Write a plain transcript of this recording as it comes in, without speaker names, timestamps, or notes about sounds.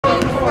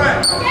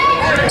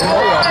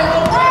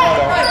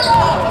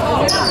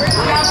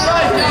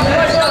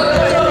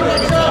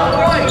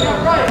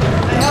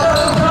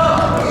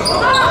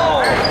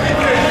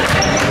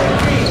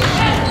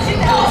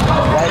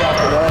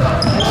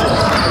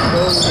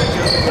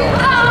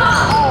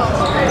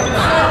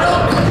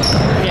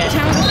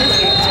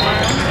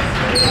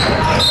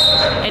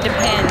It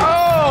depends.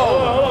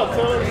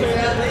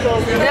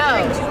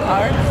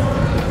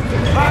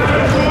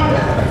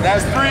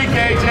 That's 3,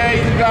 KJ.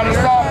 You gotta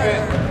stop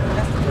it.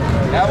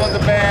 That was a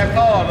bad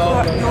call,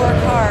 though. Your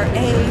car A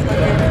or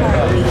your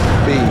car B?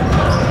 B.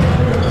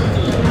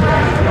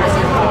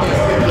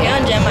 Yeah, I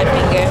jam my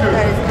finger.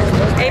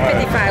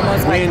 8:55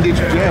 most likely. When did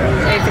you jam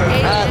it?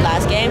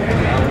 Last game.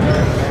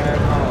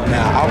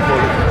 Now, I'll put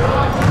it.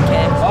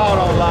 Okay. Ball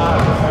don't lie.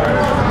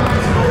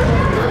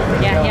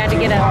 Yeah, you had to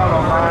get up.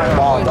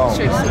 Ball don't.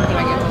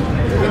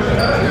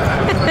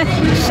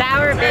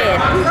 Shower bed.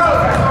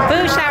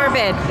 Boo shower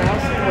bed.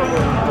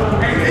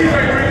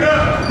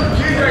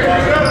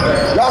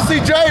 Y'all see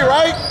Jay,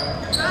 right?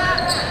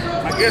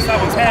 I guess I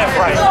was half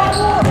right.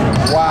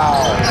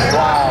 Wow.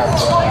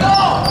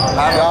 I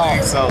don't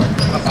think so.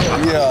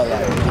 Yeah,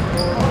 like.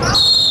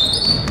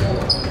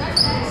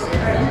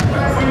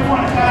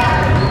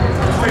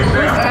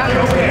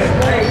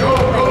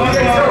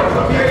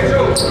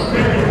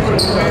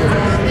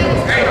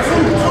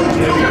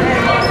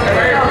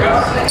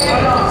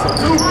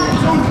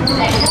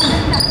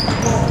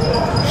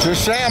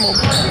 Sham him.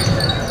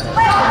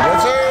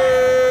 Yes, sir.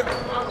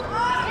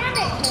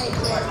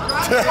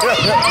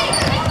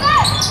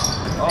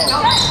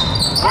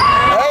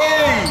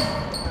 Hey.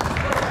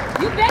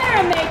 You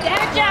better make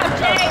that job,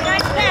 Jay.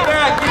 Nice job.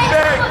 Get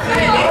back.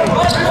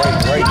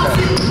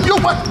 You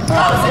what?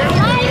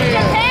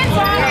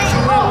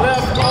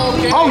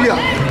 Oh, yeah.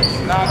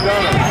 Not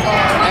gonna.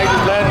 They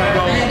just let him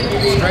go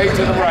straight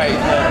to the right.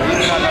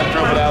 He's not gonna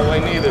dribble that way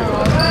neither.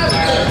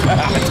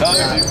 I told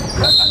you.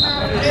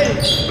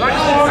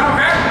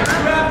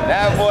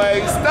 That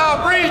boy,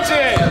 stop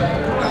reaching!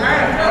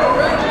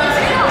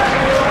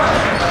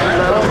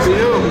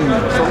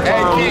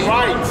 Hey,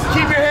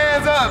 keep your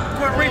hands up.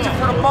 Quit reaching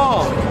for the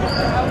ball.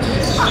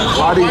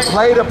 Roddy,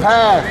 play the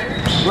pass.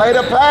 Play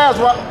the pass.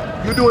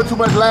 You're doing too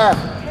much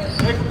laughing.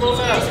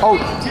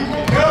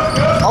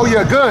 Oh,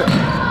 yeah, good.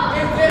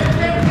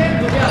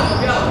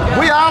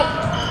 We out.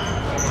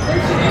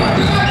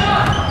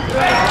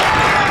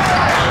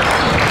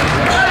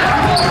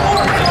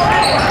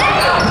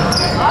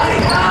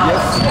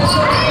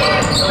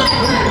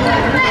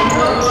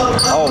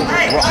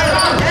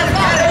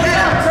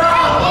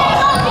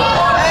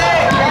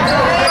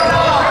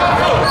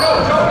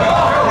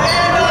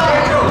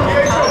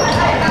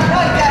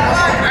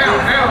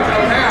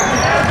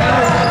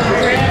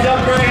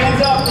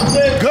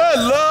 Good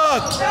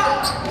luck.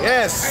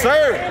 Yes,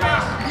 sir.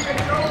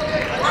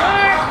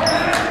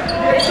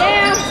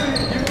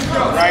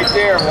 Right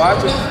there,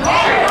 watch it.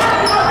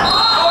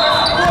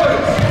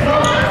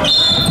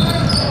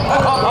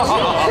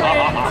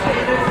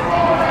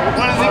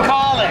 What does he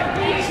call it?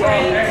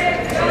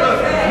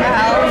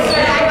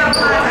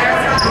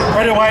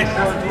 Ready, White.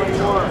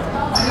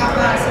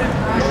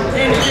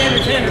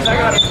 Tennis, I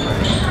got it.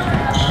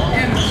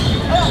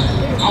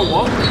 I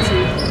want to.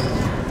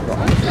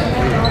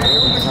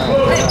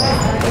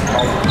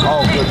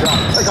 Oh, good job.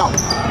 Take off.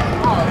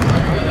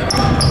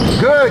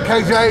 Good,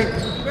 KJ.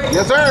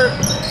 Yes, sir.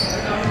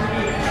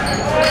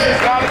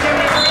 Gotta give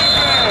me a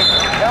man.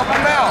 Help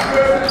him out.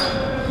 Good.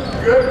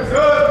 Give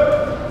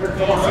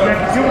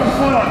him the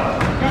foot up.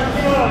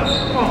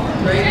 Come on.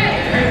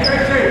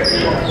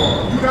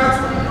 You got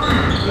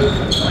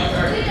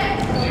 23.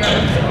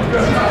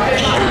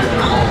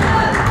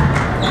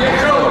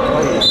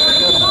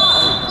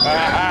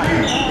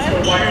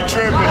 You're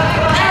tripping.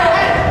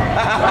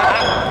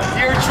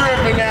 You're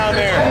tripping down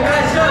there.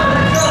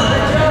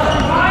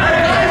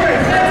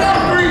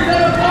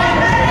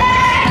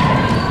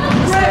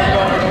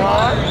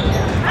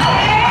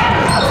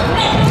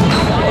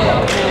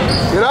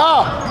 Get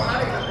up.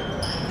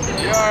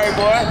 You all right,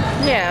 boy?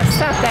 Yeah,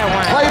 stop that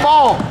one. Play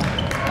ball.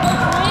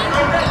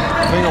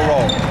 Finger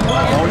roll.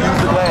 Don't use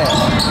the glass.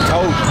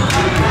 Told you.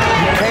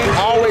 You can't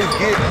always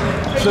get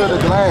to the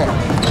glass.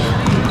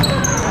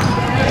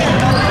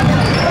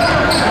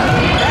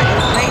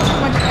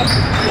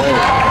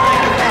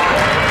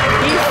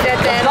 You said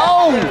that. Go.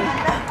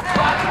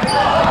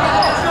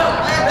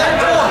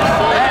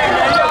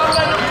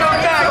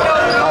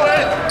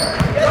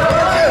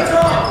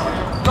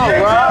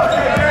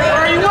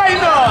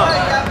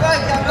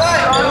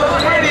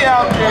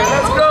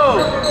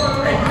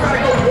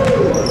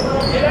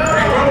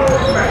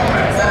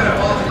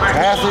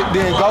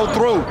 Then go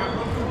through.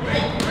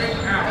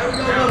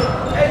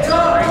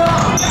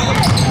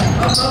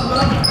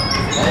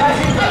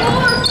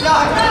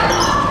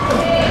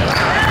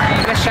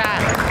 Good shot.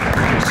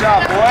 Good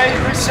shot, boy.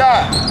 Good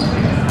shot.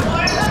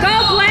 Let's go,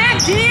 Black.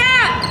 Gia!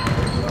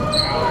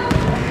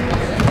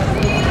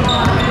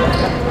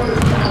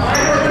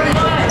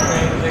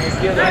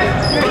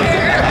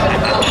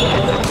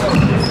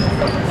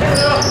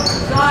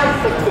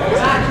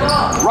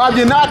 Rob,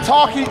 you're not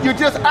talking, you're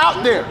just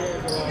out there.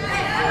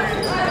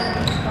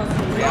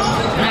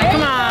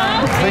 Come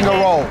on. Finger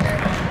roll.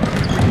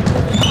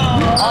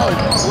 Oh,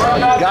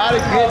 got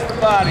it. Hit the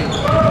body.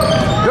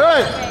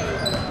 Good.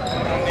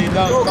 He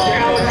don't call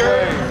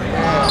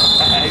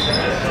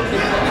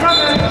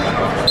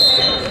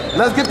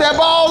Let's get that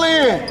ball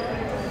in.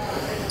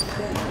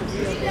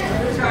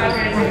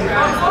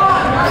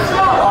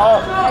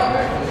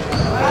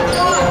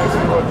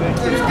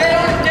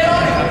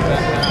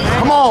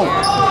 Come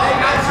on.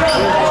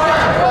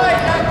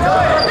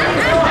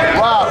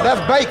 Wow,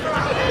 that's bacon.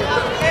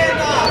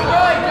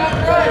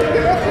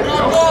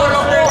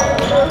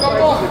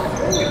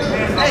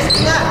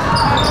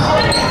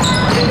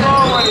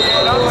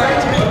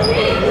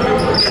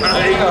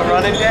 He gonna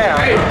run it down.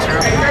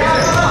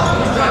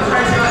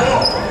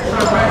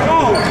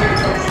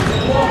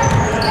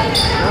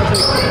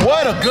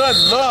 What a good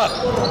look.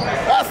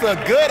 That's a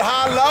good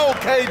high-low,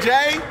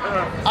 KJ.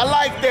 I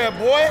like that,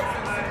 boy.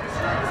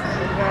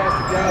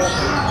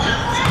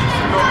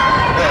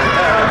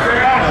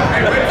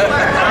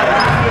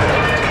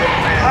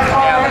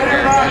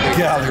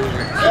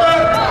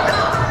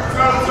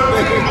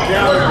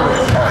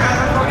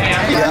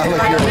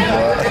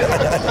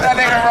 That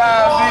nigga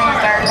Rob B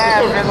start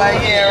laughing like,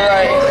 yeah,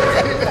 right.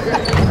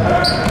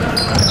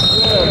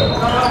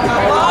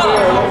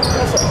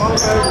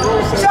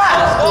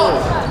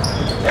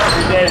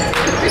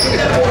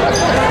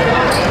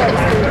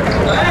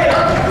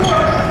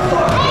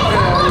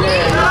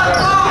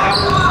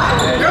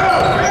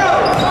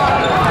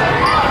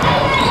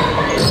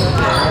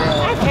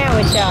 I can't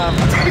with y'all.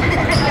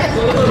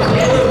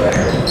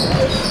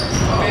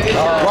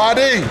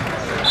 Roddy,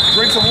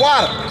 drink some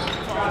water.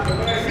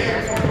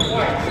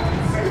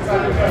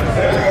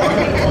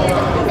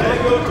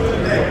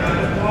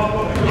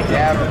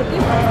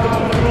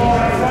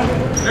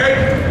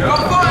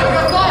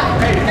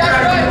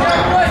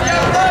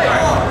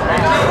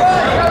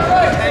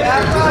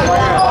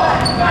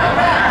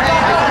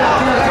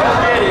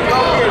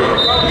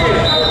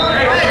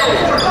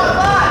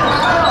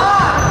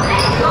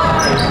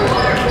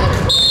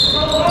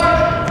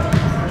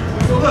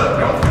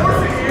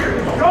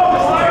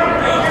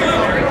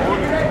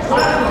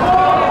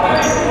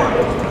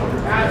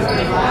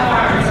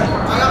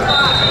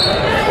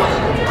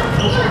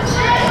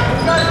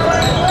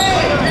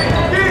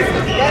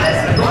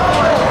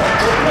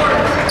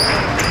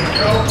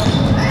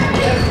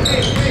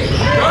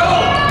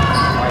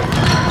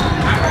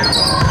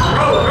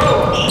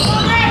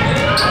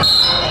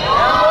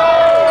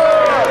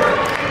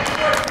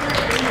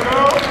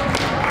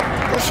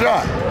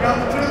 Shot.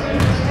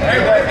 Hey,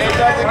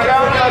 doesn't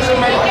count unless you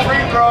make the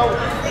free throw.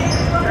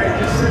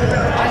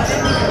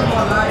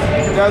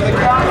 Doesn't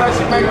count unless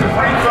you make the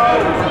free throw.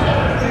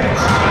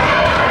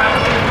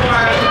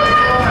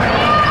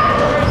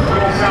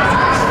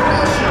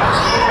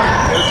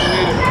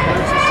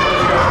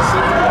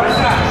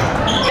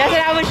 That's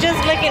what I was just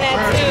looking at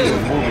too.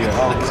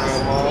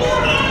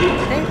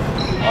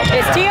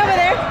 Is T over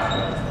there?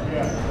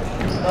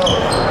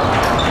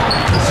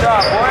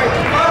 Shot, boy.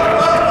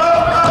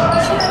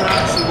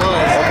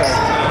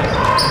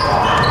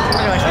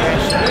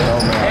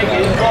 Hey,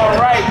 he's going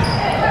right.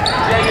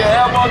 Yeah, your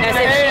elbow to the As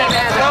if she head.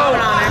 has a phone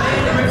on her.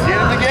 Get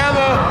it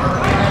together.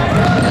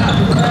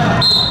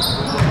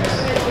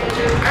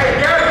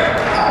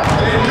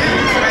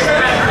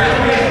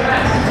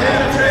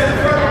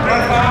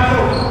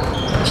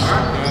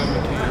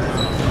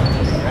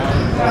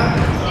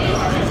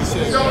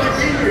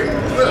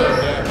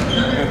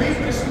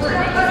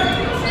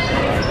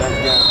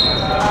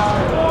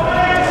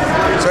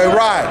 Say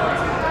ride.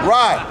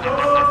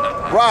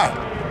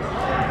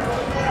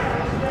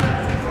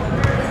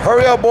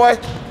 Hurry up, boy.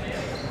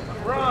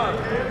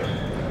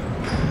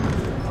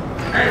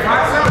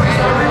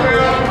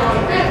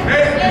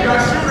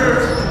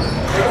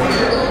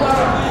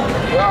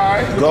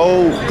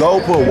 Go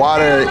put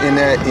water in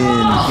that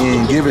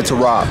and give it to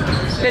Rob.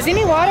 Does he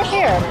need water?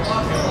 Here.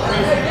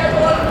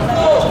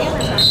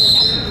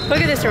 Look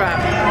at this, Rob.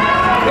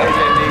 KJ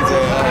needs a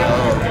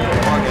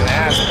fucking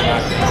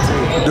aspirin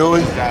too. Do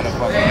we? Got a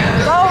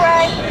fucking Go,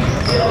 Ray.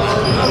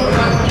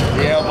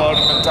 the elbow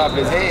on top of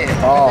his head.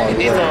 Oh,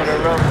 He's yeah. on the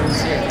rope and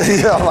shit.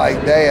 Yeah,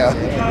 like damn.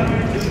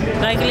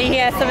 Luckily, he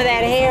has some of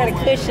that hair to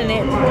cushion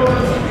it.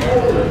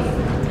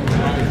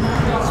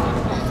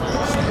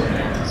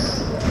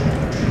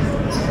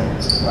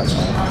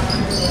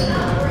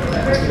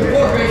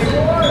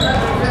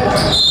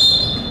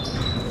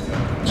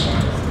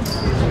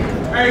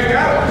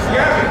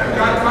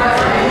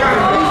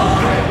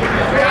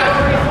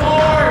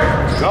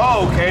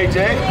 Go, KJ.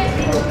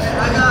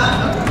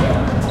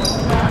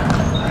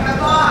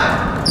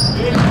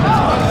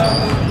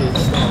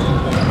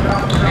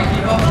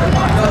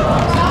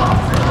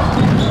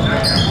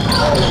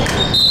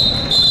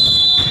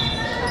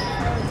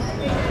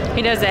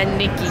 He does that,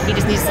 Nikki. He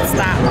just needs to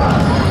stop.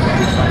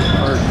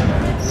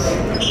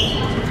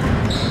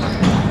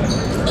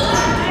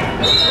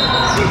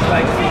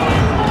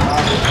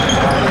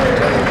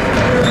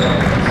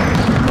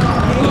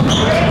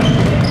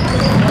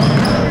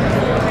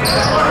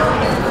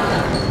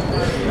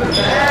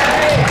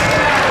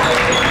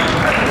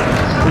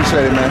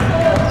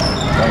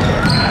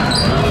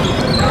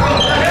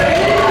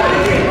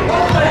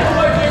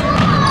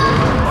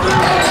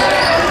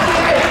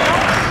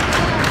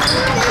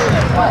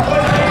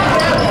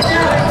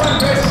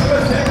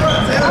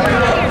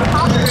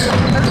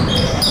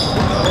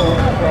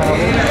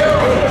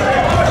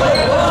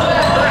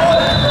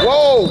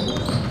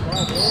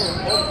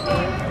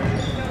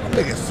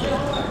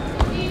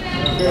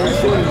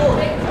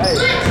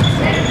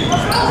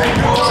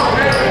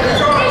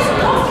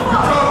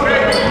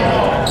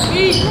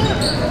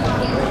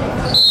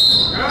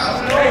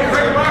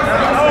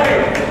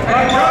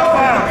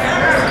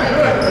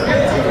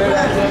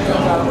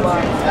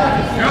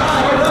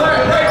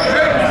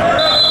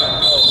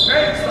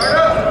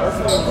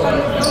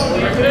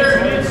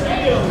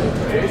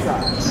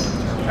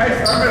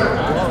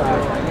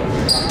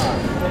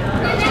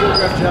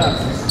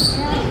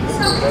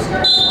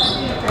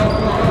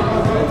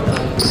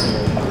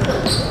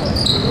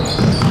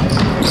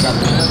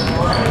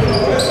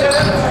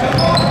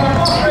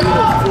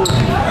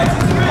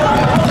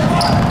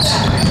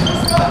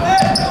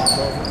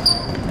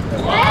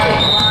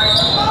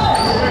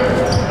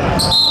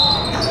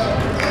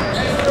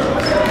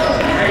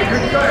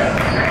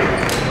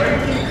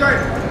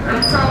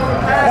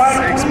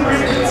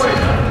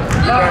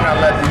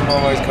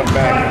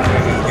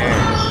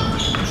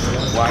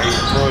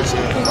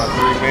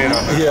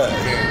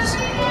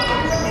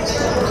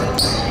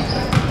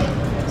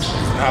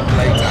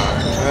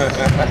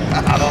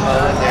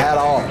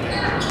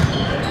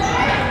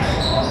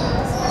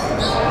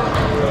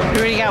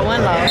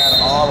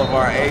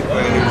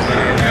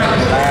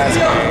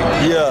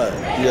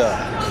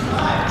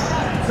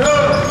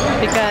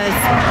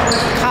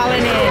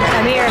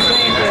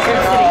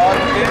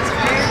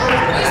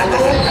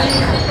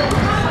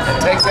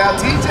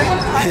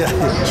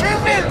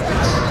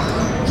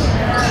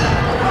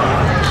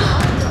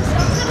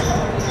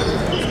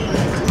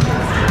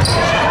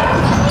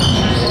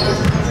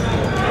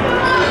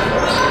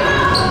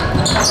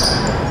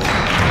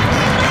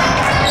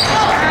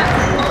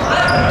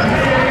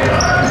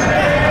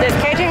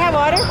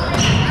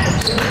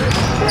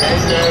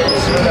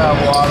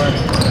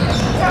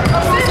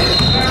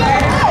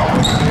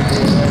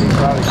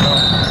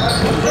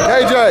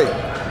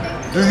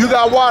 Do you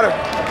got water?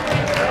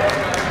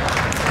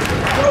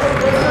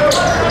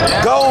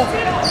 Go.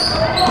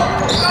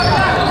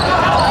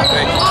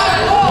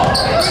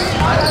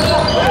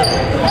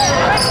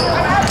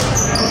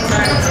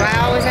 So I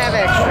always have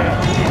extra.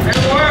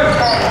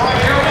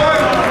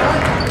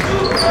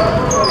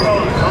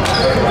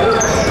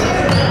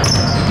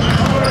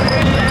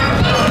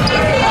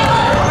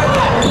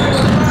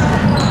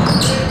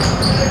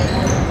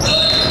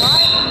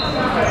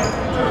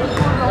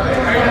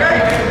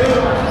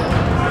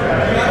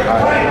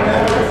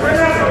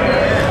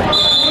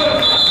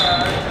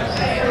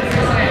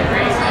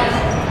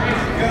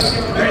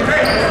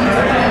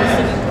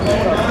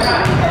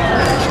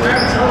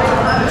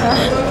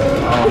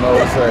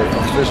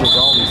 Officials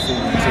only see you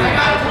too.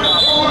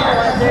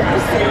 They're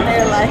just sitting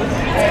there like.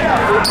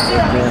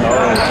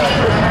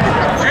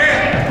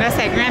 That's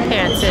that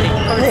grandparent sitting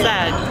on the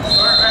side.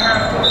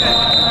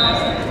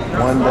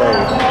 One day, I'm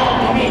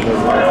gonna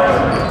live like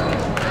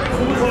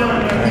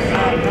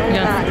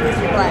Not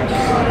black.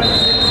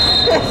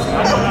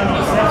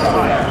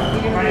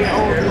 You're gonna be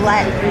old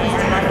black reason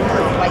I don't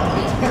look like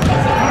these.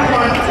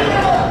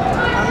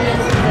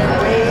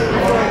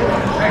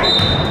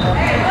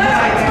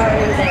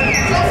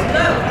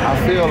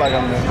 I feel like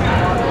I'm there.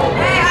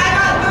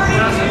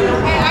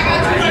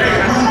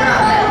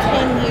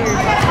 10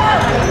 years.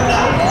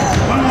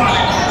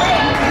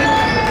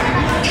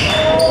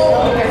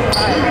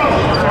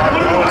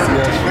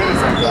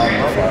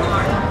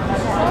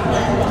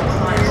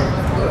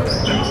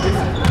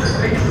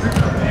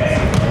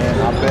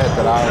 And I bet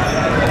that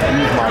I'll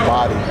use my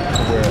body to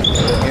where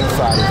the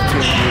inside is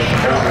 10 years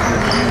older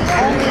than you.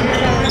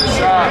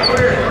 Shot.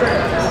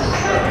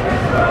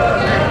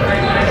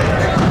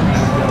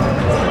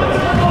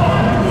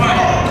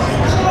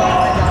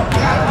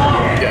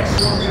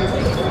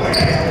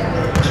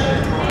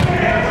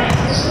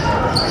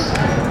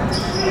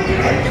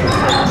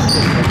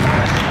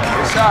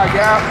 Shot,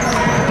 Gap.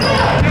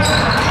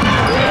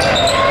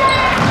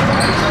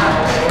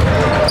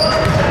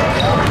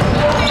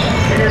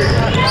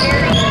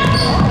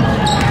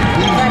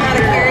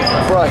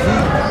 Bro,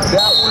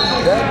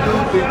 that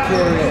dude been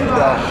carrying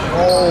the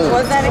whole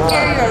Was that a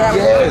carry or that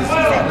yes. Yeah.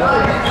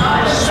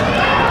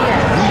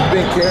 He's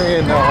been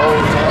carrying the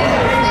whole time.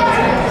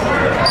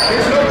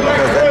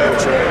 Because that dude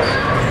trash.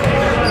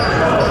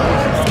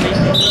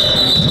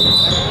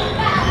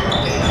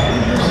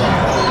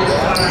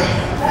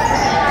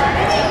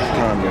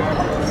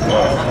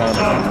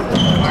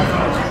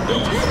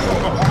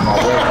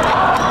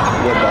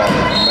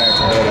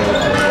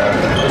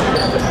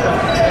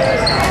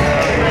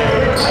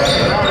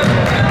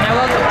 I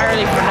woke up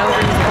early for no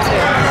reason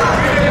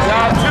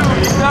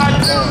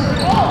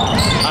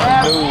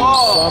I knew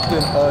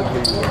something ugly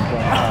was going to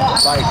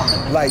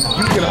happen. Like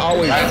you can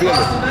always feel it.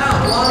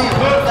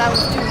 That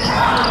was too easy.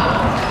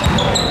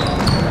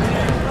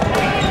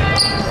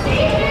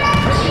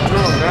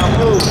 Now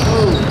move.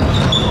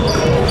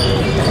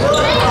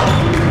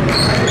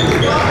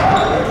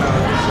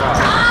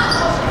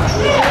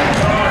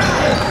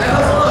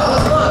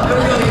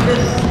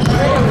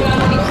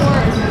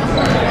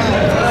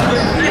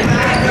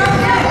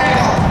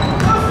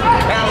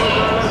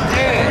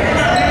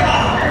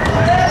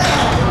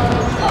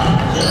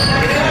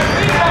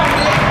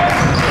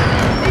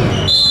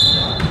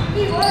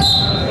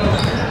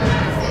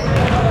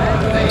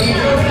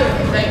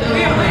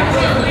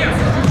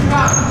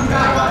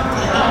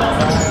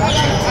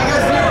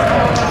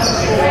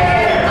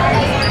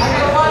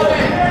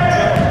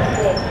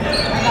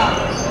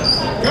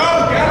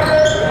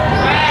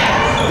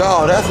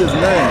 that's his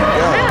name.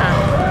 Yeah. Yeah.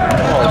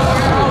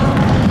 Oh,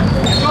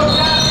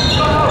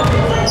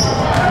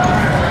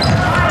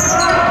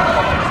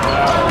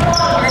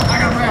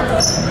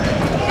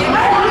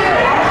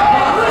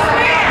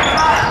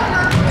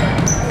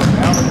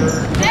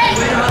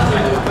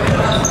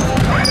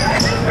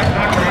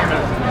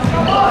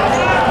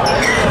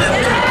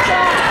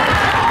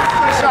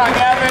 Shot,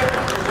 Gavin.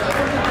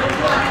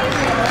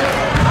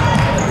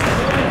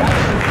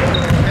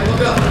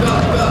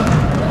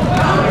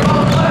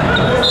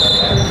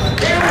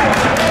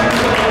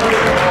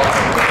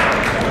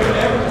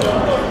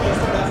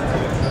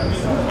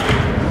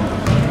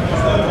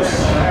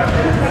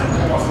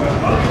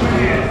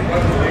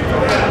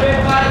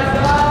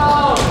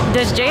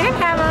 Does Jaden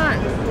have on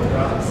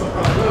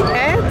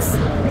heads?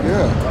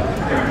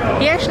 yeah.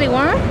 He actually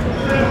won?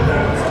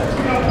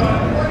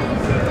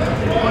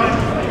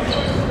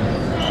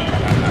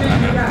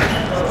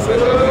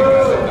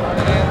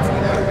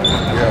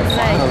 Yeah.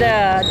 Like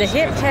the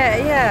hip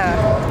head, yeah.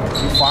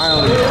 He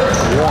finally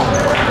won.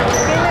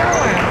 He never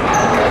won.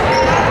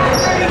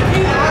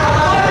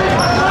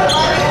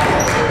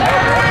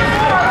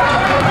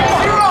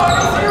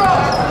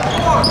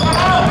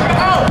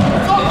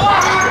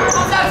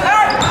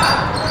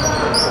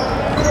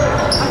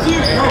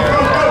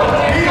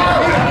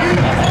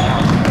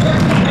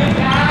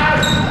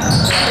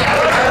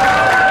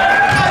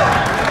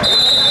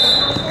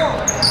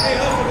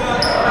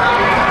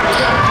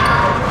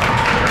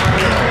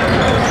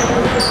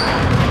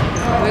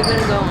 We're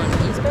gonna go on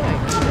East Bay.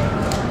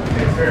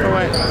 For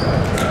what?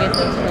 Get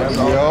those.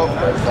 Yup,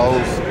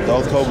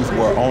 those Kobe's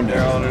were on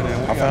there. I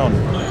found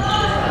them.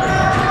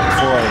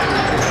 For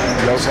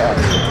your shot.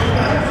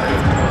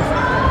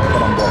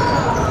 But I'm broke.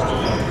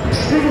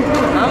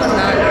 I was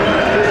not.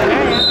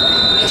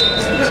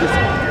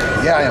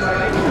 Yeah, I am.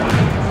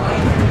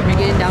 We're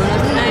getting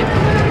donuts tonight.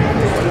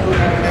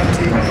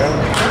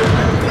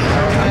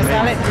 Want a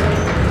salad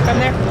from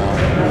there?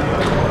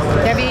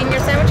 Have you eaten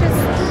your sandwiches?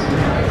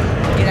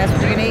 Yeah, that's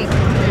what you're gonna eat.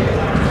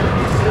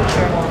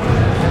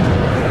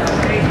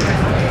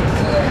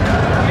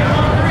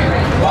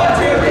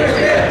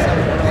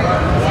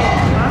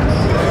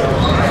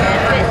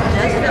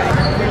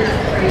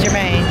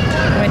 Jermaine,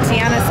 when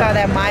Tiana saw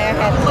that Maya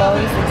had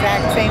those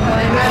exact same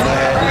ones,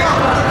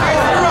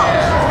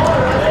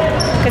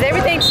 because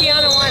everything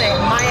Tiana wanted,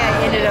 Maya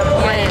ended up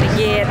wanting to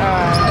get.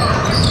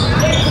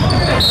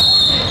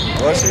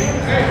 Was she? I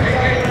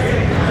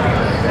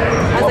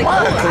was like,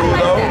 Maya oh, cool, I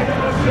like though. that.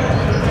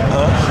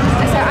 Huh?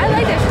 I said, I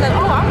like that. She's like,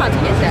 oh, I'm about to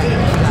get that.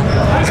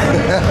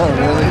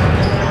 Really?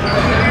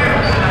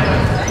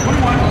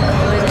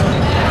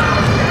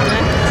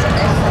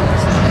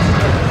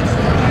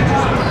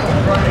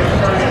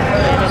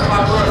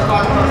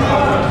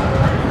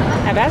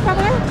 A basketball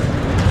player?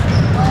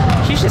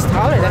 She's just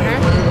taller than her.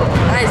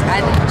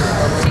 I think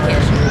she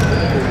can't shoot.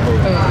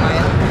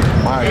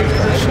 Maya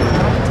can shoot.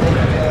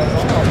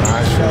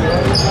 I shoot.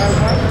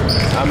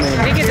 I mean,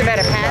 Nikki's a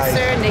better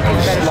passer. Nikki's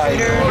a better like,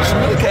 shooter. she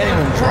really can't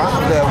even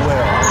drive that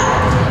well.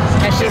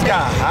 And She's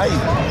got height.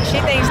 she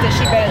thinks that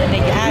she's better than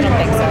Nikki. I don't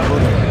think so.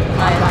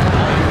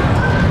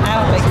 I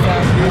don't think so.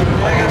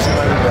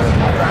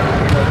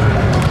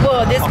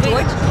 Well, this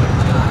week.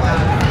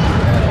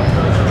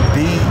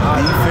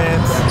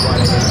 Defense,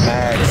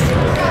 max.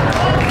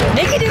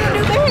 Nikki didn't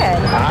do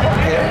bad. I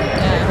don't care.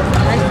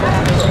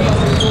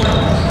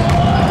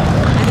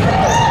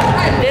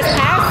 This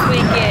past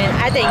weekend,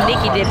 I think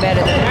Nikki did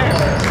better than her.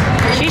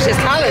 She's just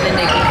taller than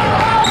Nikki.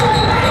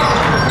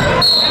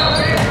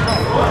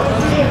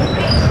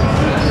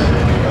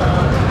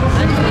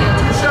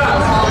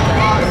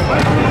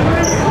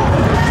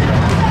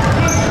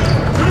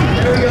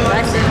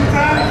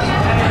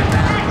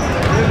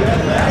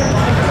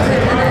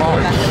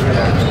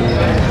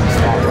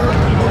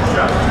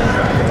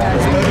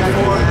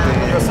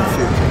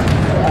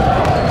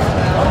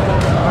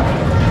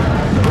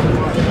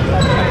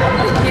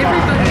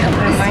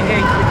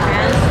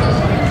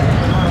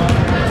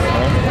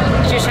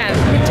 She's trying to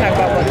talk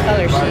about what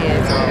color she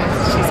is.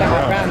 She's talking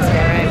about brown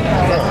skin, right?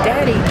 Because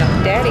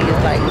daddy is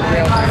like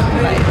real,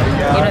 like,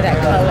 you know that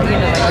color, you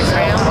know, like the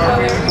brown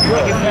color?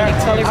 Like if you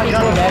color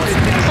people, that's...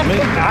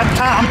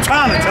 I'm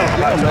trying to tell them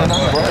about that.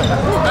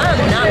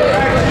 I'm not.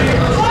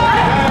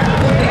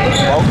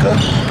 Mocha?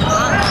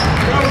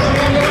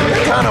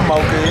 Kind of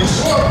mocha-ish.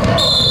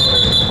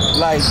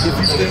 Like, if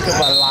you think of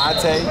a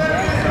latte,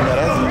 yeah,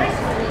 that's it.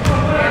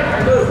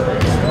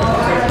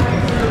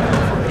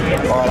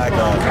 Or like a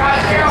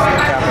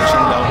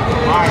cappuccino.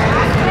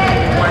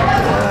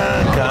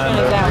 Kind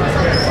of.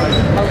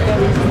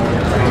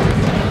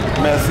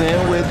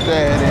 Messing with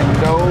that and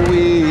no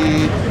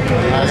weed.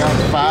 I got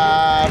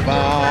 5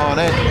 on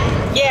it.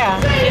 Yeah,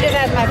 she just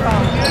has my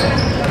phone.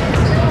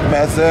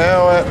 Messing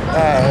with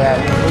that.